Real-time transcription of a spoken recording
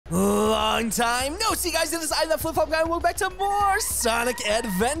Long time no see, guys. It is I, that flip-flop guy. Welcome back to more Sonic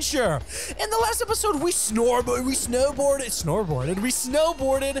Adventure. In the last episode, we snowboarded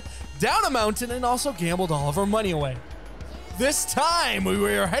down a mountain and also gambled all of our money away. This time,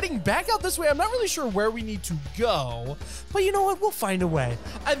 we are heading back out this way. I'm not really sure where we need to go, but you know what? We'll find a way.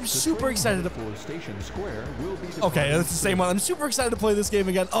 I'm super excited for Station Square will be okay, that's the same one. I'm super excited to play this game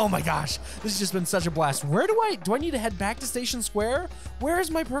again. Oh my gosh, this has just been such a blast. Where do I need to head back to Station Square? Where is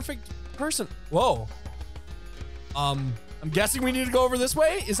my perfect person? Whoa. I'm guessing we need to go over this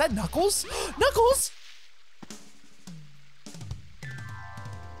way. Is that Knuckles? Knuckles!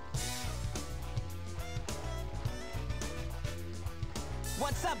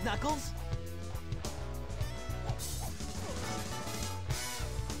 What's up, Knuckles?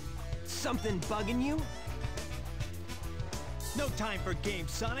 Something bugging you? No time for games,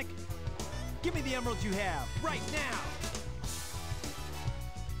 Sonic. Give me the emeralds you have, right now.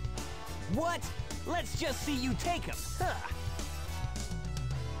 What? Let's just see you take them. Huh.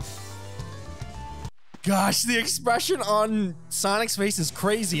 Gosh, the expression on Sonic's face is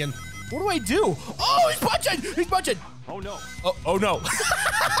crazy, and what do I do? Oh, he's punching! He's punching! Oh no. Oh no.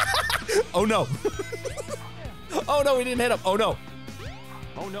 Oh no. Oh no, we didn't hit him. Oh no.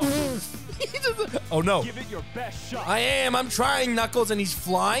 Oh no. Oh no. Give it your best shot. I'm trying, Knuckles, and he's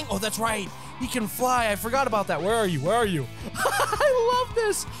flying. Oh, that's right. He can fly. I forgot about that. Where are you? Where are you? I love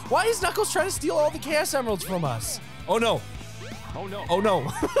this. Why is Knuckles trying to steal all the Chaos Emeralds from us? Oh no. Oh no. Oh no.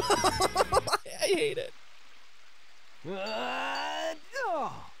 I hate it.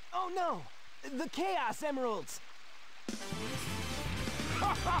 Oh no. The Chaos Emeralds.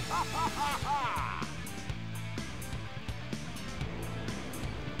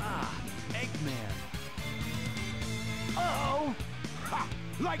 Eggman. Uh-oh. Ha!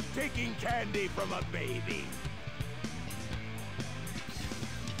 Like taking candy from a baby.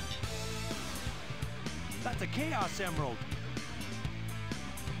 That's a Chaos Emerald.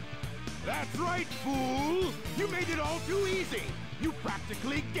 That's right, fool! You made it all too easy! You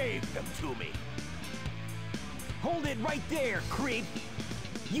practically gave them to me! Hold it right there, creep.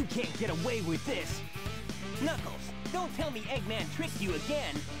 You can't get away with this. Knuckles, don't tell me Eggman tricked you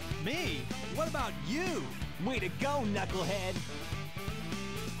again. Me? What about you? Way to go, Knucklehead.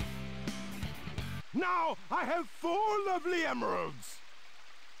 Now I have 4 lovely emeralds!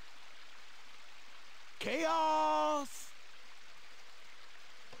 Chaos!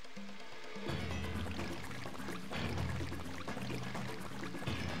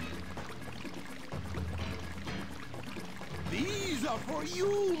 These are for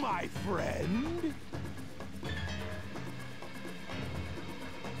you, my friend!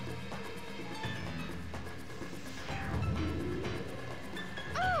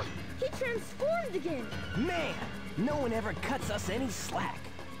 Ah! He transformed again! Man, no one ever cuts us any slack.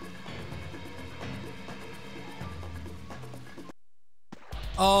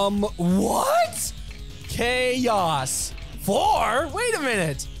 What? Chaos 4? Wait a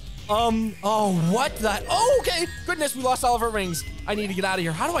minute. Oh, what the? Oh, okay. Goodness, we lost all of our rings. I need to get out of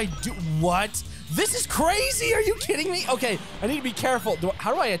here. How do I do? What? This is crazy. Are you kidding me? Okay, I need to be careful.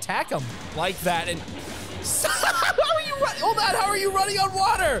 How do I attack him? Like that and... How are you running? Hold on, how are you running on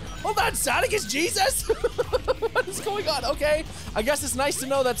water? Hold on, Sonic is Jesus? What is going on? Okay, I guess it's nice to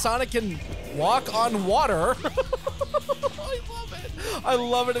know that Sonic can walk on water. I love it. I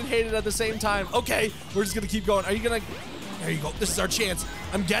love it and hate it at the same time. Okay, we're just gonna keep going. Are you gonna... There you go. This is our chance.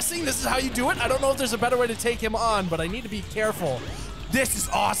 I'm guessing this is how you do it. I don't know if there's a better way to take him on, but I need to be careful. This is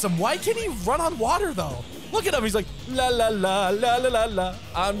awesome. Why can't he run on water, though? Look at him. He's like, la, la, la, la, la, la, la.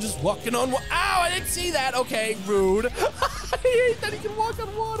 I'm just walking on water. Ow, I didn't see that. Okay, rude. I hate that he can walk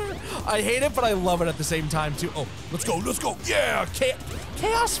on water. I hate it, but I love it at the same time, too. Oh, let's go. Let's go. Yeah.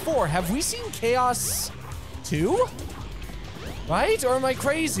 Chaos 4. Have we seen Chaos 2? Right? Or am I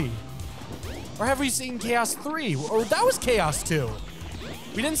crazy? Or have we seen Chaos 3? Or that was Chaos 2.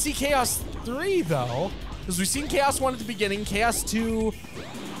 We didn't see Chaos 3, though. Because we've seen Chaos 1 at the beginning, Chaos 2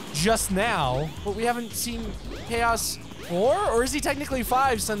 just now. But we haven't seen Chaos 4? Or is he technically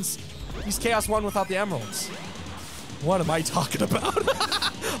 5 since he's Chaos 1 without the emeralds? What am I talking about?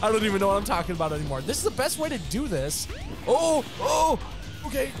 I don't even know what I'm talking about anymore. This is the best way to do this. Oh, oh.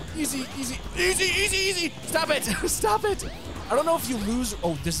 Okay, easy, easy, easy, easy, easy. Stop it. Stop it. I don't know if you lose.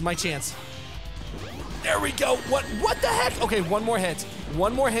 Oh, this is my chance. There we go. What the heck? Okay, one more hit.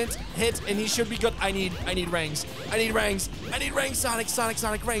 One more hit, and he should be good. I need rings. I need rings. I need rings. Sonic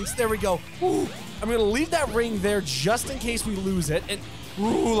rings. There we go. Ooh. I'm gonna leave that ring there just in case we lose it. And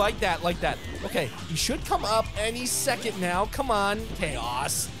ooh, like that. Okay, he should come up any second now. Come on,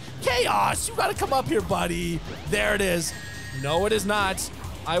 Chaos. Chaos, you gotta come up here, buddy. There it is. No, it is not.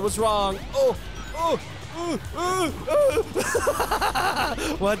 I was wrong. Oh,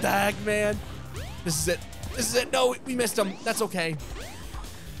 what the heck, man? This is it. This is it. No, we missed him. That's okay.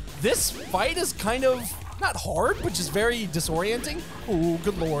 This fight is kind of not hard, but just very disorienting. Oh,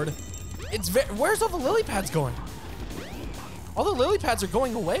 good lord. It's where's all the lily pads going? All the lily pads are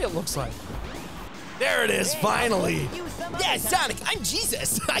going away, it looks like. There it is, finally. Yeah, Sonic, I'm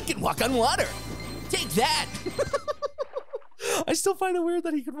Jesus. I can walk on water. Take that. I still find it weird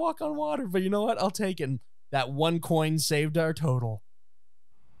that he could walk on water, but you know what? I'll take it. That 1 coin saved our total.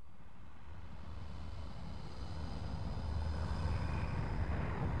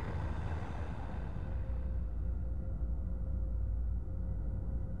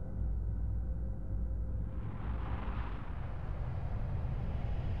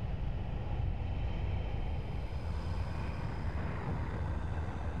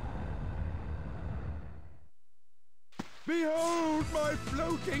 Behold my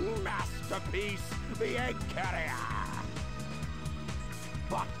floating masterpiece, the egg carrier.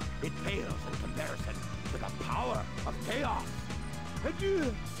 But it pales in comparison to the power of chaos.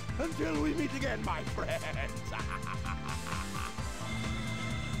 Adieu, until we meet again, my friends.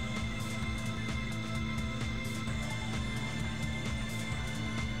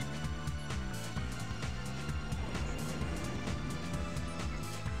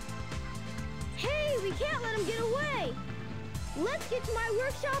 Hey, we can't let him get away. Let's get to my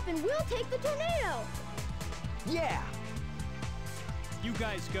workshop and we'll take the tornado. Yeah. You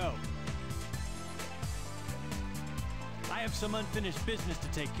guys go. I have some unfinished business to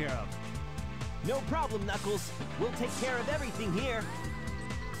take care of. No problem, Knuckles. We'll take care of everything here.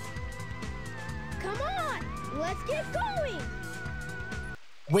 Come on, let's get going.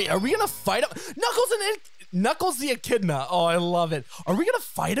 Wait, are we gonna fight him? Knuckles the Echidna. Oh, I love it. Are we gonna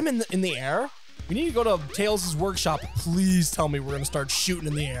fight him in the air? We need to go to Tails' workshop. Please tell me we're gonna start shooting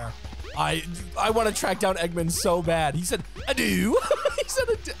in the air. I want to track down Eggman so bad. He said adieu. He said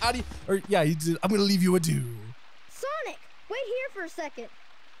adieu. Or yeah, he did. I'm gonna leave you adieu. Sonic, wait here for a second.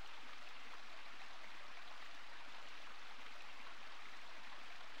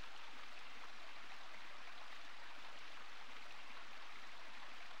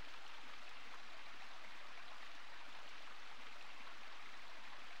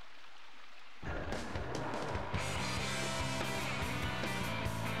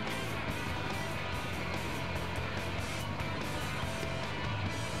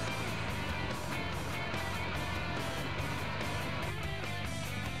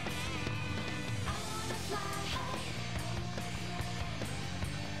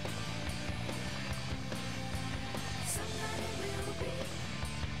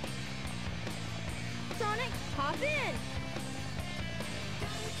 Sonic, hop in.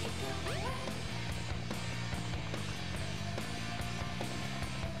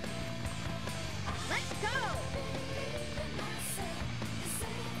 Let's go.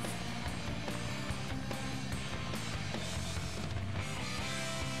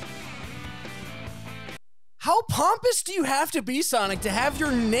 How pompous do you have to be, Sonic, to have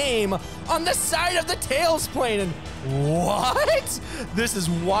your name on the side of the Tails plane? And what? This is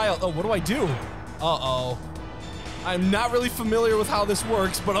wild. Oh, what do I do? Uh-oh. I'm not really familiar with how this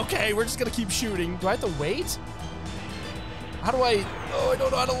works, but okay, we're just gonna keep shooting. Do I have to wait? How do I, oh, I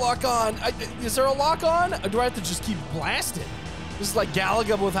don't know how to lock on. Is there a lock on? Or do I have to just keep blasting? This is like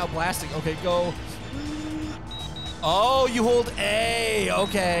Galaga without blasting. Okay, go. Oh, you hold A.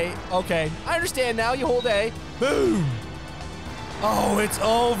 Okay, okay. I understand now. You hold A. Boom. Oh, it's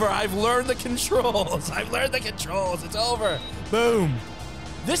over. I've learned the controls. I've learned the controls. It's over. Boom.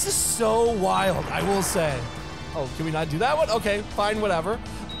 This is so wild, I will say. Oh, can we not do that one? Okay, fine, whatever.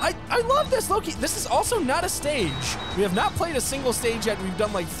 I love this, Loki. This is also not a stage. We have not played a single stage yet. We've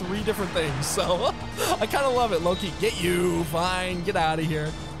done like 3 different things, so I kind of love it. Loki, get you. Fine, get out of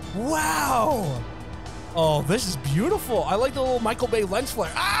here. Wow. Oh, this is beautiful. I like the little Michael Bay lens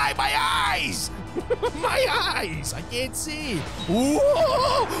flare. Ah, my eyes! My eyes! I can't see.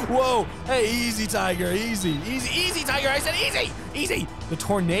 Whoa! Whoa! Hey, easy, Tiger. Easy, easy, easy, Tiger. I said easy, easy. The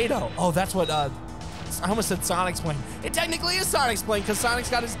tornado. Oh, that's what. I almost said Sonic's plane. It technically is Sonic's plane because Sonic's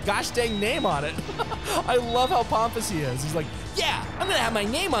got his gosh dang name on it. I love how pompous he is. He's like, yeah, I'm gonna have my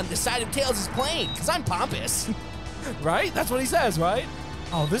name on the side of Tails' plane because I'm pompous. Right? That's what he says, right?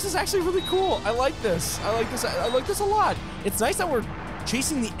 Oh, this is actually really cool. I like this. I like this. I like this a lot. It's nice that we're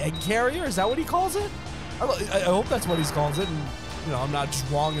chasing the egg carrier. Is that what he calls it? I hope that's what he calls it. And, you know, I'm not just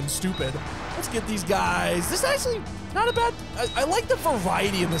wrong and stupid. Let's get these guys. This is actually not a bad... I like the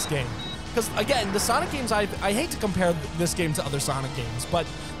variety in this game. Because, again, the Sonic games, I hate to compare this game to other Sonic games, but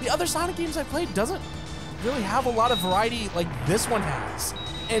the other Sonic games I've played doesn't really have a lot of variety like this one has.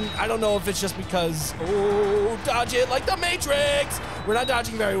 And I don't know if it's just because, oh, dodge it like the Matrix. We're not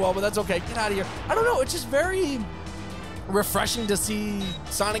dodging very well, but that's okay. Get out of here. I don't know. It's just very refreshing to see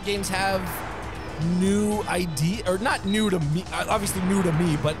Sonic games have new idea, or not new to me, obviously new to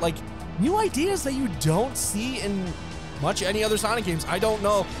me, but like new ideas that you don't see in much any other Sonic games. I don't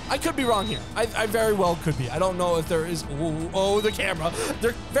know. I could be wrong here. I very well could be. I don't know if there is, oh, the camera.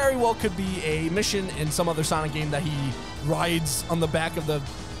 There very well could be a mission in some other Sonic game that he rides on the back of the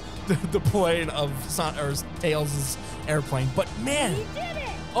plane of Tails' airplane. But man, We did it!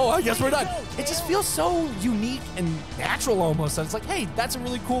 oh, I guess we're done. It just feels so unique and natural almost. And it's like, hey, that's a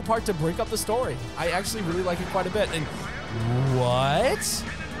really cool part to break up the story. I actually really like it quite a bit. And what?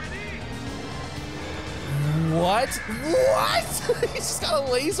 What? What? He's just got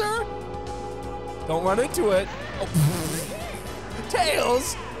a laser? Don't run into it. Oh.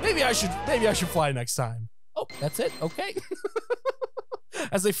 Tails. Maybe I should fly next time. Oh, that's it. Okay.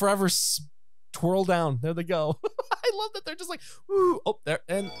 As they forever twirl down. There they go. I love that they're just like, woo. Oh, there,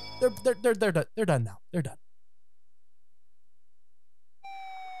 and they're done. They're done now. They're done.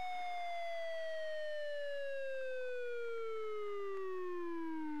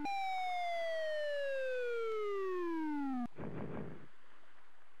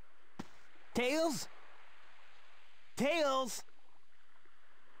 Tails? Tails?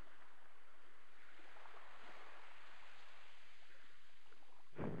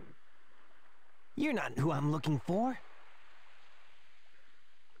 You're not who I'm looking for.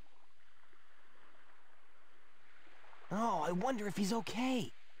 Oh, I wonder if he's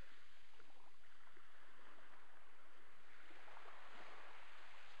okay.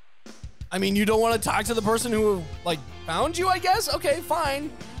 I mean, you don't want to talk to the person who, like, found you, I guess? Okay,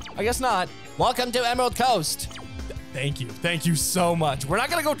 fine. I guess not. Welcome to Emerald Coast. Thank you. Thank you so much. We're not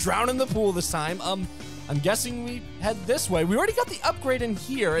going to go drown in the pool this time. I'm guessing we head this way. We already got the upgrade in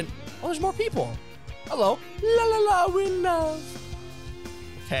here, and, oh, there's more people. Hello. La la la, we love.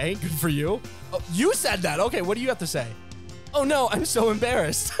 Okay, good for you. Oh, you said that. Okay, what do you have to say? Oh no, I'm so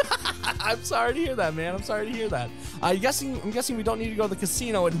embarrassed. I'm sorry to hear that, man. I'm sorry to hear that. I'm guessing we don't need to go to the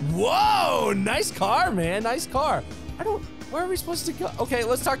casino. And whoa, nice car, man. Nice car. Where are we supposed to go? Okay,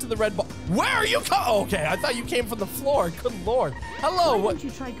 let's talk to the red ball. Where are you okay, I thought you came from the floor. Good Lord. Hello. Why don't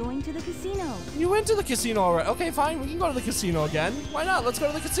you try going to the casino? You went to the casino already. Okay, fine. We can go to the casino again. Why not? Let's go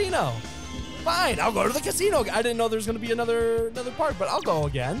to the casino. Fine, I'll go to the casino. I didn't know there was going to be another part, but I'll go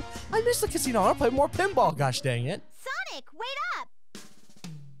again. I missed the casino. I'll play more pinball. Gosh dang it. Sonic, wait up!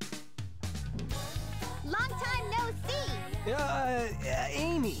 Long time no see.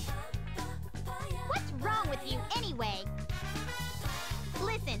 Amy. What's wrong with you anyway?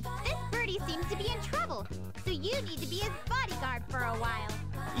 Listen, this birdie seems to be in trouble, so you need to be his bodyguard for a while.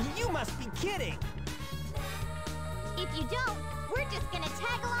 You must be kidding. If you don't, we're just gonna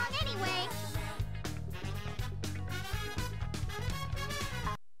tag along anyway.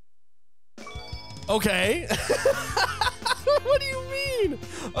 Okay. What do you mean?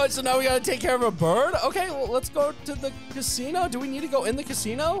 So now we gotta take care of a bird? Okay, well, let's go to the casino. Do we need to go in the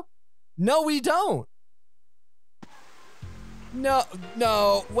casino? No, we don't.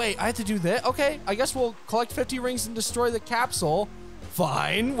 No, wait, I have to do that? Okay, I guess we'll collect 50 rings and destroy the capsule.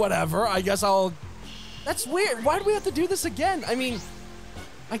 Fine, whatever. I guess that's weird. Why do we have to do this again? I mean,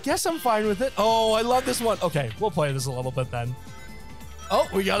 I guess I'm fine with it. Oh, I love this one. Okay, we'll play this a little bit then. Oh,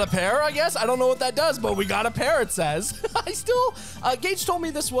 we got a pair, I guess? I don't know what that does, but we got a pair, it says. Gage told me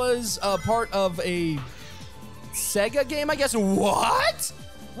this was part of a Sega game, I guess. What?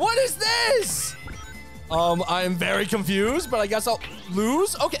 What is this? I'm very confused, but I guess I'll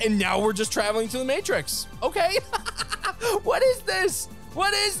lose. Okay, and now we're just traveling to the Matrix. Okay. What is this?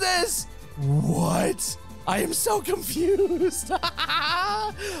 What is this? What? I am so confused.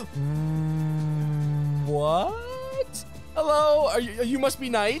 What? Hello? You must be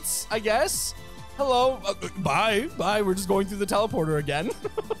knights, I guess. Hello. Bye. We're just going through the teleporter again.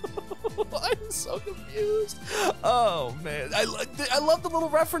 I'm so confused. Oh man, I love the little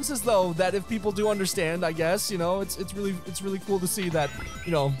references though. That if people do understand, I guess it's really cool to see that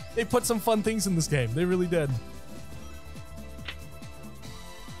they put some fun things in this game. They really did.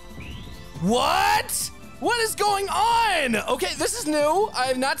 What? What is going on? Okay, this is new. I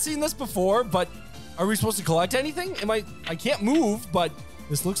have not seen this before. But are we supposed to collect anything? I can't move, but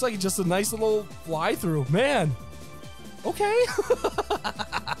this looks like just a nice little fly through. Man. Okay.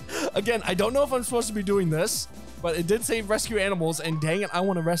 Again, I don't know if I'm supposed to be doing this, but it did say rescue animals, and dang it, I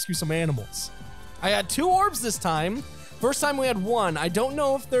want to rescue some animals. I had 2 orbs this time. First time we had 1. I don't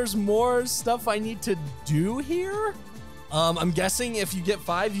know if there's more stuff I need to do here. I'm guessing if you get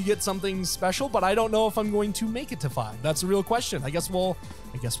 5, you get something special, but I don't know if I'm going to make it to 5. That's a real question. I guess we'll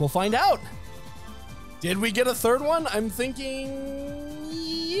find out. Did we get a 3rd one? I'm thinking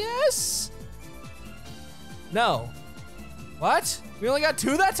yes. No. What? We only got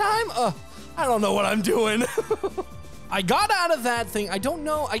 2 that time? I don't know what I'm doing. I got out of that thing. I don't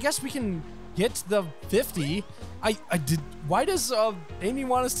know. I guess we can get the 50. I did. Why does Amy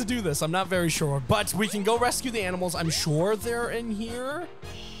want us to do this? I'm not very sure, but we can go rescue the animals. I'm sure they're in here.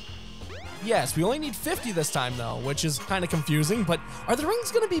 Yes, we only need 50 this time though, which is kind of confusing, but are the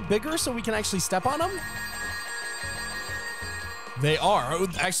rings gonna be bigger so we can actually step on them? They are.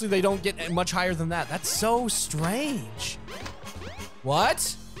 Actually, they don't get much higher than that. That's so strange.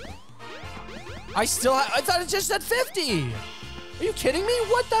 What? I thought it just said 50. Are you kidding me?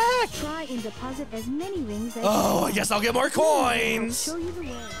 What the heck? Try and deposit as many rings as I guess I'll get more coins. I'll show you the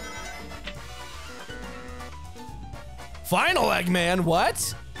way. Final Eggman,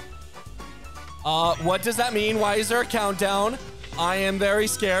 what? What does that mean? Why is there a countdown? I am very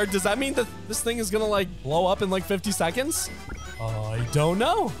scared. Does that mean that this thing is gonna like blow up in like 50 seconds? I don't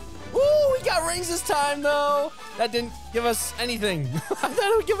know. Ooh, we got rings this time though. That didn't give us anything.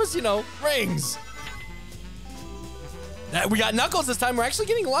 That would give us, you know, rings. We got Knuckles this time. We're actually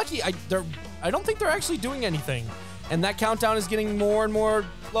getting lucky. I don't think they're actually doing anything. And that countdown is getting more and more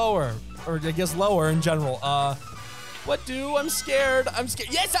lower. Or I guess lower in general. What do? I'm scared. I'm scared.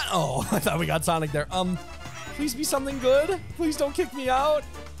 Yes! Oh, I thought we got Sonic there. Please be something good. Please don't kick me out.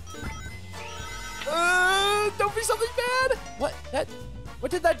 Don't be something bad.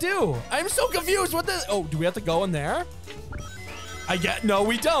 What did that do? I'm so confused. Oh, do we have to go in there? No,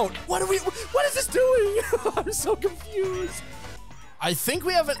 we don't. What is this doing? I'm so confused. I think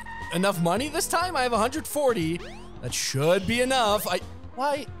we have enough money this time. I have 140. That should be enough.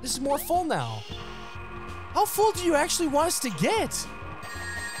 Why? This is more full now. How full do you actually want us to get?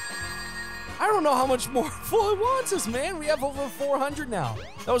 I don't know how much more full it wants us, man. We have over 400 now.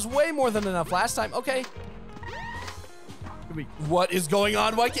 That was way more than enough last time. Okay. What is going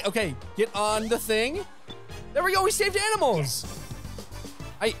on? Okay, get on the thing. There we go. We saved animals.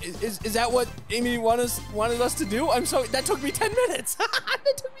 Is that what Amy wanted us to do? I'm sorry. That took me 10 minutes.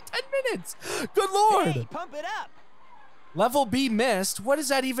 That took me 10 minutes. Good Lord. Hey, pump it up. Level B missed. What does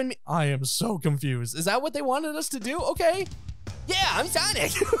that even mean? I am so confused. Is that what they wanted us to do? Okay. Yeah, I'm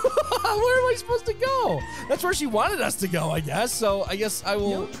Sonic. Where am I supposed to go? That's where she wanted us to go, I guess. So I guess I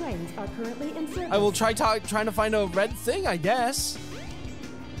will. No trains are currently in service. I will trying to find a red thing, I guess.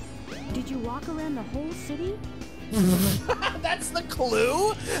 Did you walk around the whole city? That's the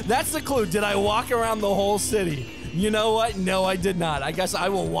clue? That's the clue. Did I walk around the whole city? You know what? No, I did not. I guess I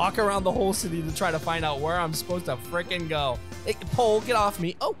will walk around the whole city to try to find out where I'm supposed to frickin' go. Hey, Pole, get off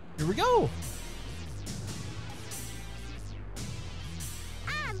me. Oh, here we go.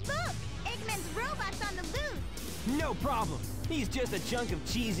 Ah, look! Eggman's robot's on the loose. No problem. He's just a chunk of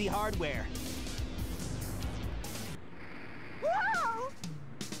cheesy hardware. Whoa!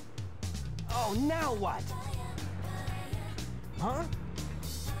 Oh, now what? Huh?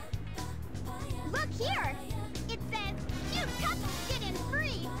 Look here! It says, you cupcakes get in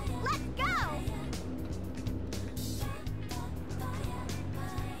free! Let's go!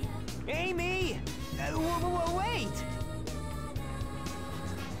 Amy! Wait!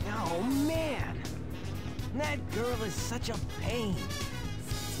 Oh, man! That girl is such a pain.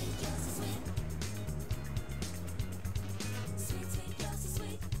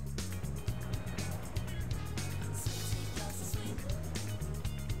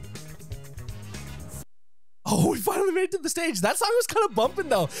 Oh, we finally made it to the stage. That song was kind of bumping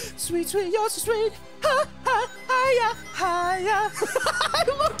though. Sweet, sweet, you're so sweet. Ha, ha, hiya, hiya. I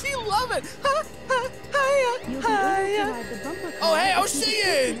low-key love it. Ha, ha, hiya, hiya. Oh, hey, I was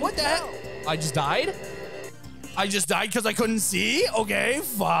singing. What the heck? I just died? I just died because I couldn't see? Okay,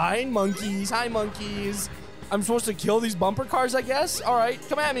 fine. Monkeys. Hi, monkeys. I'm supposed to kill these bumper cars, I guess? All right,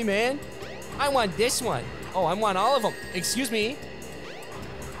 come at me, man. I want this one. Oh, I want all of them. Excuse me.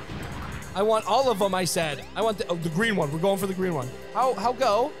 I want all of them, I said. I want the green one. We're going for the green one. How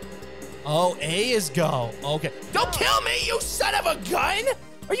go? Oh, A is go. Okay. Don't kill me, you son of a gun!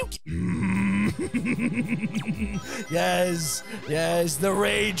 Are you... Yes, yes, the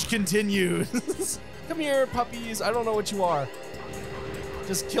rage continues. Come here, puppies. I don't know what you are.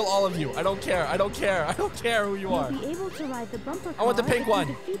 Just kill all of you. I don't care. I don't care. I don't care who you are. You'll be able to ride the bumper I want the car pink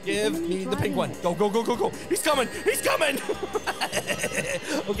one. Give me the pink one. Go, go, go, go, go. He's coming. He's coming.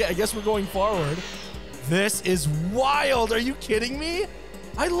 Okay, I guess we're going forward. This is wild. Are you kidding me?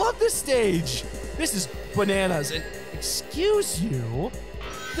 I love this stage. This is bananas. And excuse you.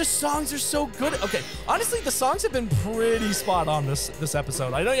 The songs are so good. Okay, honestly, the songs have been pretty spot on this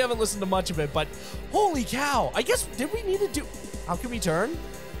episode. I know you haven't listened to much of it, but holy cow. I guess, did we need to do... How can we turn?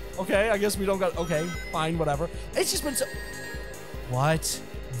 Okay, I guess we don't got... Okay, fine, whatever. It's just been so... What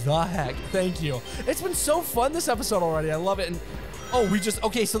the heck? Thank you. It's been so fun this episode already. I love it. And oh, we just...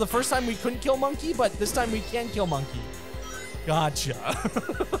 Okay, so the first time we couldn't kill Monkey, but this time we can kill Monkey. Gotcha.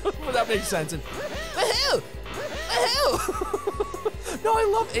 Well, that makes sense. And... The hell? No, I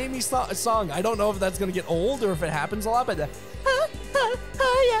love Amy's song. I don't know if that's going to get old or if it happens a lot, but... I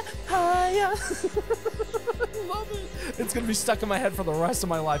love it. It's going to be stuck in my head for the rest of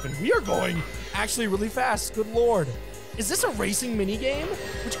my life. And we are going actually really fast. Good Lord. Is this a racing mini game?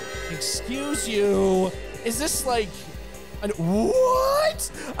 Which, excuse you. Is this like...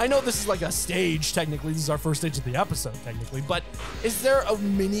 What? I know this is like a stage, technically. This is our first stage of the episode, technically. But is there a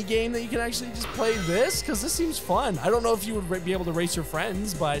mini game that you can actually just play this? Because this seems fun. I don't know if you would be able to race your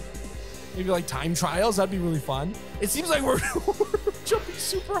friends, but maybe like time trials. That'd be really fun. It seems like we're jumping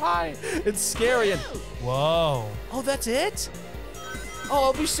super high. It's scary. And whoa. Oh, that's it? Oh,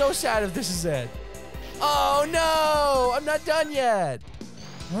 I'll be so sad if this is it. Oh, no. I'm not done yet.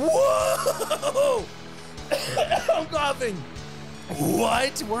 Whoa. I'm coughing.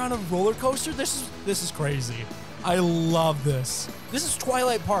 What? We're on a roller coaster? This is crazy. I love this. This is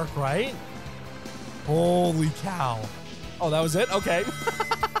Twilight Park, right? Holy cow. Oh, that was it? Okay.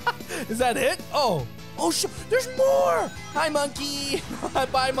 Is that it? Oh. Oh, there's more. Hi, Monkey.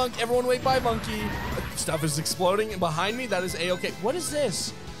 Bye, Monkey. Everyone wait, bye, Monkey. Stuff is exploding behind me. That is A-okay. What is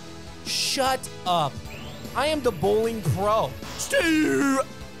this? Shut up. I am the bowling pro.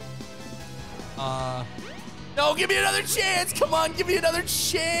 No, give me another chance. Come on, give me another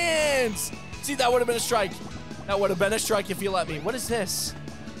chance. See, that would have been a strike. That would have been a strike if you let me. What is this?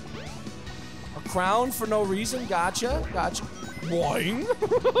 A crown for no reason? Gotcha. Gotcha. Boing.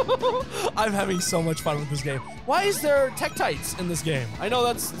 I'm having so much fun with this game. Why is there Tektites in this game? I know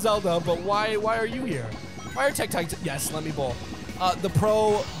that's Zelda, but why are you here? Why are Tektites? Yes, let me bowl. The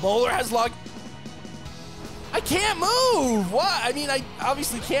pro bowler has luck. I can't move. What? I mean, I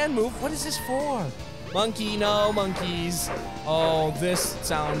obviously can move. What is this for? Monkey, no monkeys. Oh, this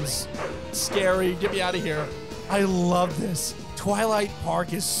sounds scary. Get me out of here. I love this. Twilight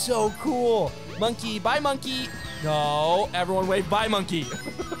Park is so cool. Monkey, bye, Monkey. No, everyone wave bye, Monkey.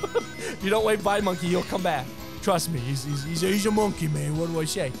 If you don't wave bye, Monkey, he'll come back. Trust me, he's a monkey, man. What do I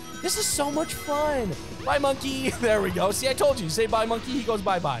say? This is so much fun. Bye, Monkey. There we go. See, I told you. Say bye, Monkey. He goes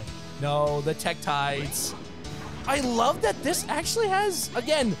bye-bye. No, the Tektites. I love that this actually has,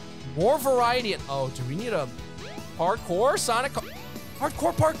 again, more variety. Oh, do we need a parkour? Sonic?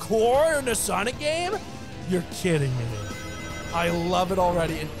 Hardcore parkour in a Sonic game? You're kidding me. I love it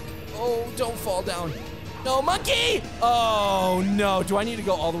already. And oh, don't fall down. No, Monkey! Oh, no. Do I need to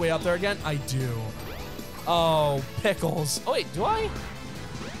go all the way up there again? I do. Oh, pickles. Oh, wait, do I?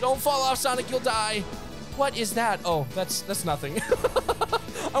 Don't fall off, Sonic. You'll die. What is that? Oh, that's nothing.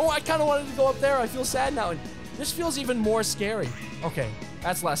 I kind of wanted to go up there. I feel sad now. And this feels even more scary. Okay.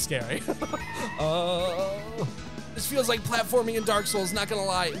 That's less scary. This feels like platforming in Dark Souls, not gonna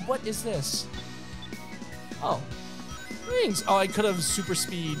lie. What is this? Oh. Rings. Oh, I could have super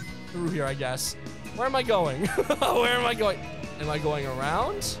speed through here, I guess. Where am I going? Where am I going? Am I going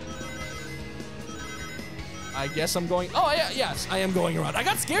around? I guess I'm going... Oh, yeah, yes, I am going around. I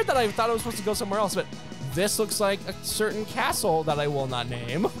got scared that I thought I was supposed to go somewhere else, but this looks like a certain castle that I will not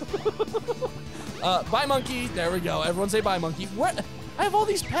name. Bye, Monkey. There we go. Everyone say bye, Monkey. What? I have all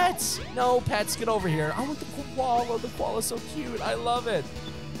these pets. No, pets, get over here. I want the koala. The koala's so cute. I love it.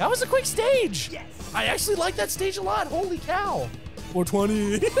 That was a quick stage. Yes. I actually like that stage a lot. Holy cow.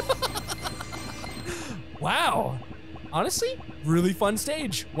 420. Wow. Honestly, really fun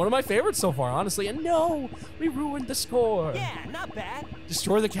stage. One of my favorites so far, honestly. And no, we ruined the score. Yeah, not bad.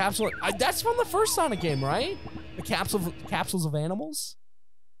 Destroy the capsule. That's from the first Sonic game, right? The capsules of animals.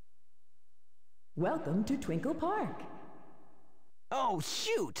 Welcome to Twinkle Park. Oh,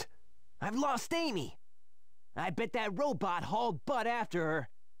 shoot! I've lost Amy. I bet that robot hauled butt after her.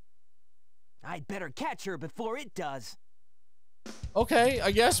 I'd better catch her before it does. Okay,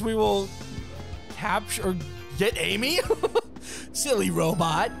 I guess we will capture or get Amy. Silly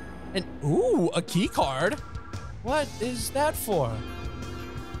robot. And ooh, a key card. What is that for?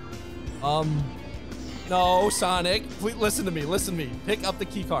 No, Sonic. Please listen to me. Listen to me. Pick up the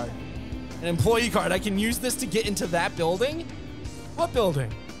key card. An employee card. I can use this to get into that building? What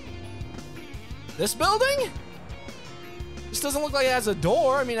building? This building? This doesn't look like it has a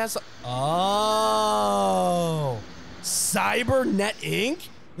door. I mean, it has a... Oh. Cybernet Inc.?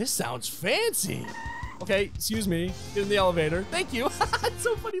 This sounds fancy. Okay, excuse me. Get in the elevator. Thank you. It's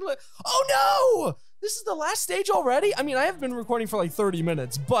so funny. Oh no! This is the last stage already? I mean, I have been recording for like 30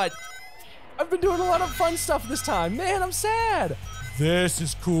 minutes, but I've been doing a lot of fun stuff this time. Man, I'm sad. This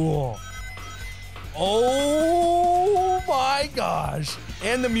is cool. Oh my gosh.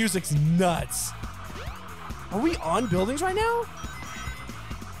 And the music's nuts. Are we on buildings right now?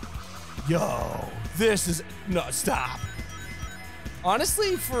 Yo, this is, no, stop.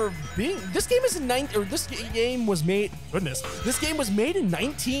 Honestly, for being, this game is in this game was made, goodness, this game was made in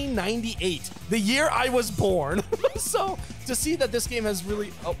 1998, the year I was born. So to see that this game has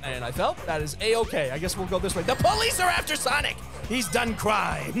really, oh, and I fell, that is A-okay. I guess we'll go this way. The police are after Sonic. He's done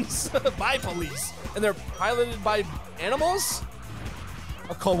crimes by police. And they're piloted by animals?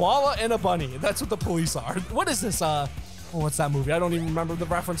 A koala and a bunny. That's what the police are. What is this, oh, what's that movie? I don't even remember the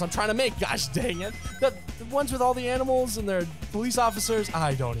reference I'm trying to make. Gosh dang it. The ones with all the animals and their police officers.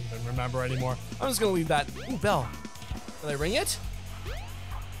 I don't even remember anymore. I'm just gonna leave that. Ooh, bell. Did I ring it?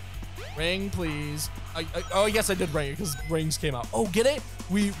 Ring, please. Oh, I guess I did ring it because rings came out. Oh, get it?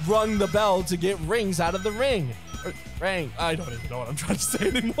 We rung the bell to get rings out of the ring. Ring. I don't even know what I'm trying to say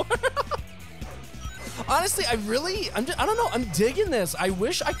anymore. Honestly, I don't know. I'm digging this. I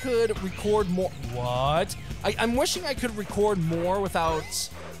wish I could record more. What? I'm wishing I could record more without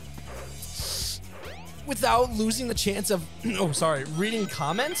losing the chance of, oh, sorry, reading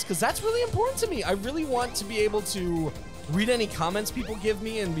comments, because that's really important to me. I really want to be able to read any comments people give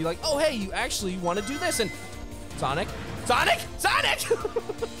me and be like, oh, hey, you actually want to do this. And Sonic.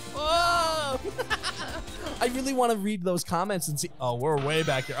 Oh. I really want to read those comments and see, oh, we're way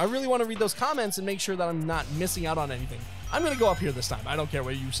back here. I really want to read those comments and make sure that I'm not missing out on anything. I'm going to go up here this time. I don't care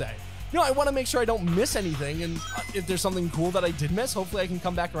what you say. No, I want to make sure I don't miss anything. And if there's something cool that I did miss, hopefully I can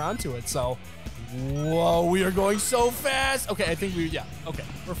come back around to it. So, whoa, we are going so fast. Okay, I think yeah, okay,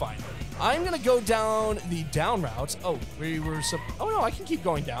 we're fine. I'm going to go down the down route. Oh, oh no, I can keep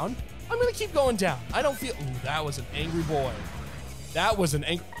going down. I'm going to keep going down. I don't feel, ooh, that was an angry boy. That was an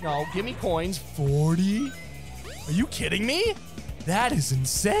angry, no, give me coins. 40? Are you kidding me? That is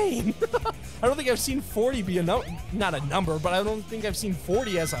insane. I don't think I've seen 40 be not a number, but I don't think I've seen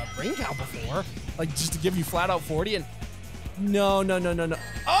 40 as a ring count before. Like, just to give you flat out 40 and no.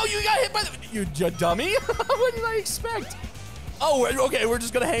 Oh, you got hit by you dummy. What did I expect? Oh, okay, we're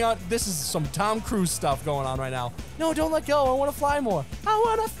just gonna hang on. This is some Tom Cruise stuff going on right now. No, don't let go. I want to fly more. I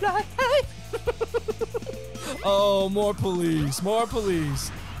want to fly. Hey. Oh, more police. What are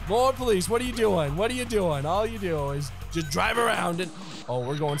you doing? All you do is just drive around and, oh,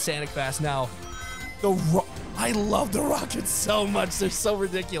 we're going Sonic fast now. I love the rockets so much. They're so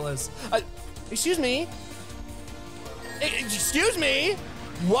ridiculous. Excuse me. Excuse me.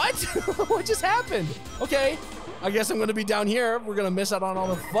 What? What just happened? Okay, I guess I'm gonna be down here. We're gonna miss out on all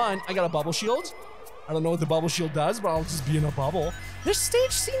the fun. I got a bubble shield. I don't know what the bubble shield does, but I'll just be in a bubble. This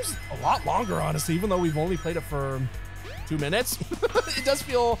stage seems a lot longer, honestly, even though we've only played it for 2 minutes. It does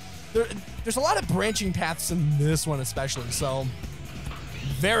feel, there's a lot of branching paths in this one especially, so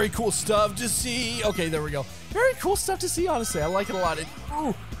very cool stuff to see. Okay, there we go. Very cool stuff to see, honestly. I like it a lot.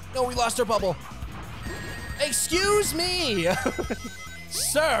 Ooh, no, we lost our bubble. Excuse me.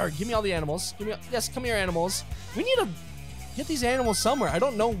 Sir, give me all the animals. Yes, come here, animals. We need to get these animals somewhere. I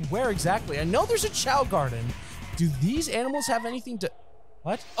don't know where exactly. I know there's a Chow Garden. Do these animals have anything to...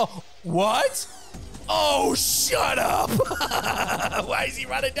 What? Oh, what? Oh, shut up. Why is he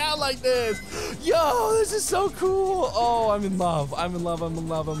running down like this? Yo, this is so cool. Oh, I'm in love. No,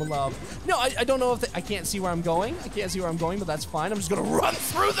 I don't know if I can't see where I'm going. But that's fine. I'm just going to run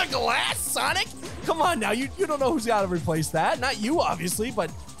through the glass, Sonic. Come on now. You don't know who's got to replace that. Not you, obviously,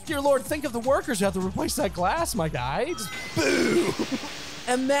 but dear Lord, think of the workers who have to replace that glass, my guy. Just boo.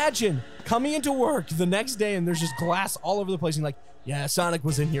 Imagine coming into work the next day and there's just glass all over the place and like, yeah, Sonic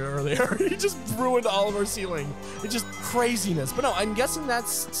was in here earlier. He just ruined all of our ceiling. It's just craziness. But no, I'm guessing that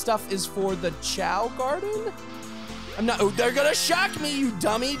stuff is for the Chow Garden? I'm not, oh, they're gonna shock me, you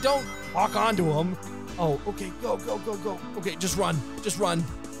dummy. Don't walk onto them. Oh, okay, go. Okay, just run.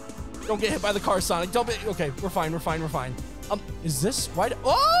 Don't get hit by the car, Sonic. Don't be, okay, we're fine. Is this, why,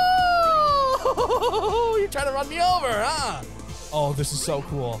 oh, you're trying to run me over, huh? Oh, this is so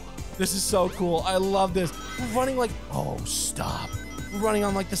cool. I love this. We're running like, oh, stop. We're running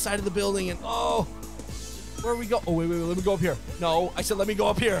on like the side of the building and, oh, where we go? Oh, wait, let me go up here. No, I said let me go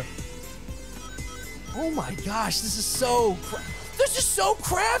up here. Oh my gosh, this is so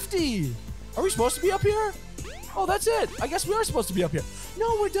crafty. Are we supposed to be up here? Oh, that's it. I guess we are supposed to be up here.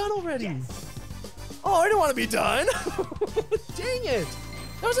 No, we're done already. Yes. Oh, I didn't want to be done. Dang it.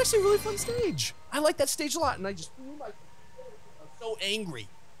 That was actually a really fun stage. I like that stage a lot, and I just, I'm so angry.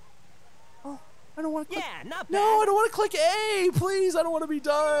 I don't want to click. Yeah, not bad. No, I don't want to click A. Please, I don't want to be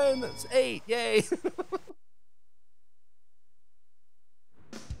done. It's 8. Yay.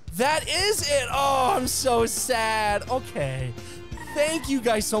 That is it. Oh, I'm so sad. Okay. Thank you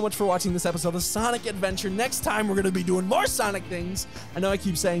guys so much for watching this episode of Sonic Adventure. Next time, we're going to be doing more Sonic things. I know I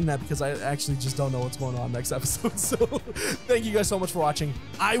keep saying that because I actually just don't know what's going on next episode. So thank you guys so much for watching.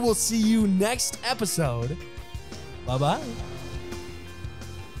 I will see you next episode. Bye-bye.